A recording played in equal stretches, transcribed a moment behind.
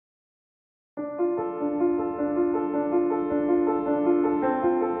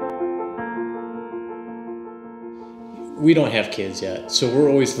We don't have kids yet, so we're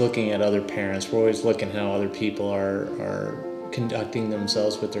always looking at other parents. We're always looking how other people are conducting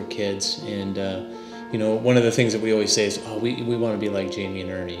themselves with their kids. And you know, one of the things that we always say is, oh, we want to be like Jamie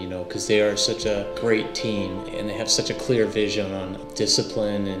and Ernie, you know, because they are such a great team and they have such a clear vision on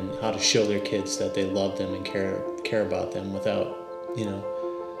discipline and how to show their kids that they love them and care about them without, you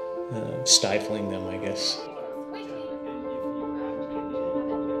know, stifling them, I guess.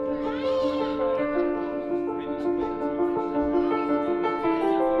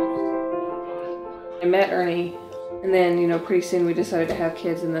 I met Ernie, and then, you know, pretty soon we decided to have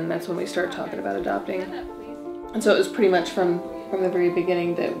kids, and then that's when we started talking about adopting. And so it was pretty much from the very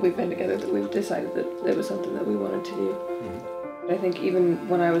beginning that we've been together that we've decided that it was something that we wanted to do. I think even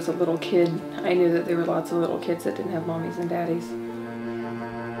when I was a little kid, I knew that there were lots of little kids that didn't have mommies and daddies.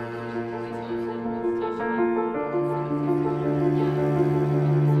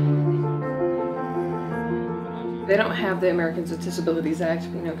 They don't have the Americans with Disabilities Act,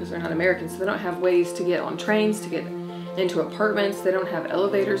 you know, because they're not Americans. So they don't have ways to get on trains, to get into apartments. They don't have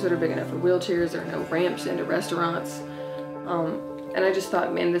elevators that are big enough for wheelchairs. There are no ramps into restaurants. And I just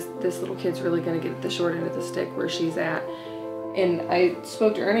thought, man, this little kid's really going to get the short end of the stick where she's at. And I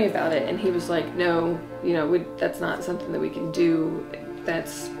spoke to Ernie about it, and he was like, no, you know, that's not something that we can do.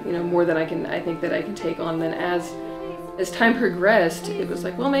 That's, you know, more than I think that I can take on. Then as time progressed, it was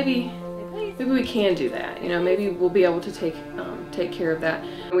like, well, maybe we can do that. You know, maybe we'll be able to take care of that.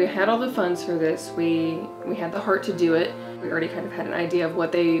 We had all the funds for this. We had the heart to do it. We already kind of had an idea of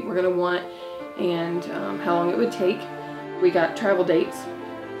what they were going to want and how long it would take. We got travel dates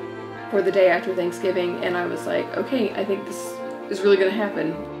for the day after Thanksgiving, and I was like, okay, I think this is really going to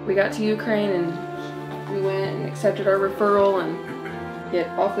happen. We got to Ukraine, and we went and accepted our referral and get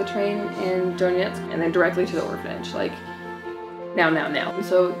off the train in Donetsk, and then directly to the orphanage, like now. And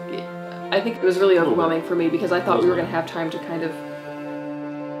so I think it was really overwhelming for me because I thought we were going to have time to kind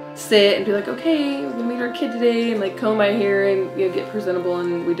of sit and be like, okay, we'll meet our kid today, and like comb my hair and, you know, get presentable,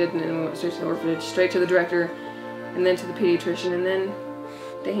 and we didn't, and we went straight to the orphanage, straight to the director, and then to the pediatrician, and then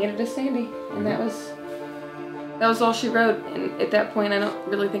they handed us Sandy, and that was all she wrote. And at that point, I don't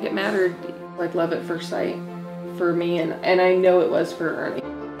really think it mattered, like love at first sight for me, and I know it was for Ernie.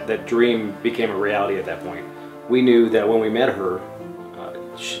 That dream became a reality at that point. We knew that when we met her,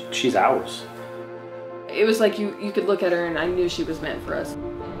 she's ours. It was like you could look at her and I knew she was meant for us.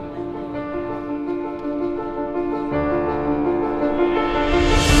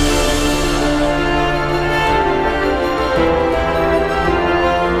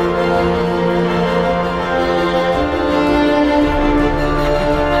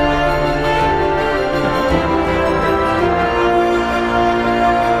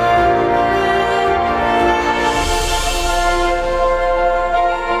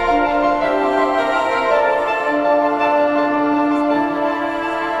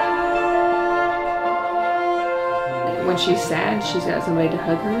 When she's sad, she's got somebody to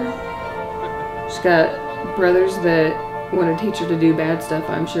hug her. She's got brothers that want to teach her to do bad stuff,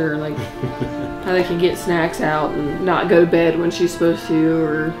 I'm sure, like how they can get snacks out and not go to bed when she's supposed to,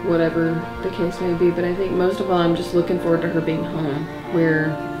 or whatever the case may be. But I think most of all, I'm just looking forward to her being home,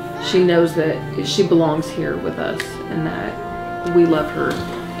 where she knows that she belongs here with us and that we love her,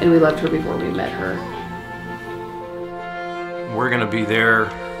 and we loved her before we met her. We're going to be there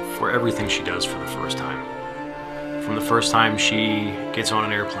for everything she does for the first time. From the first time she gets on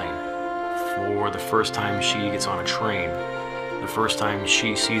an airplane, for the first time she gets on a train, the first time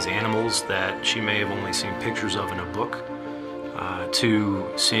she sees animals that she may have only seen pictures of in a book, to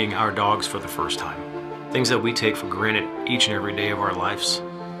seeing our dogs for the first time. Things that we take for granted each and every day of our lives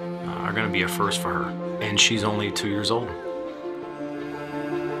are going to be a first for her. And she's only 2 years old.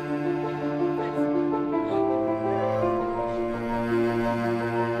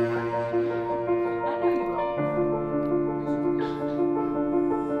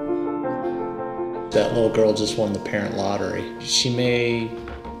 That little girl just won the parent lottery. She may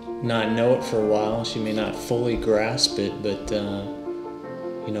not know it for a while, she may not fully grasp it, but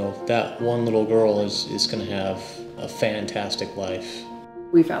you know, that one little girl is going to have a fantastic life.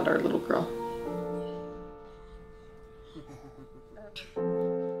 We found our little girl.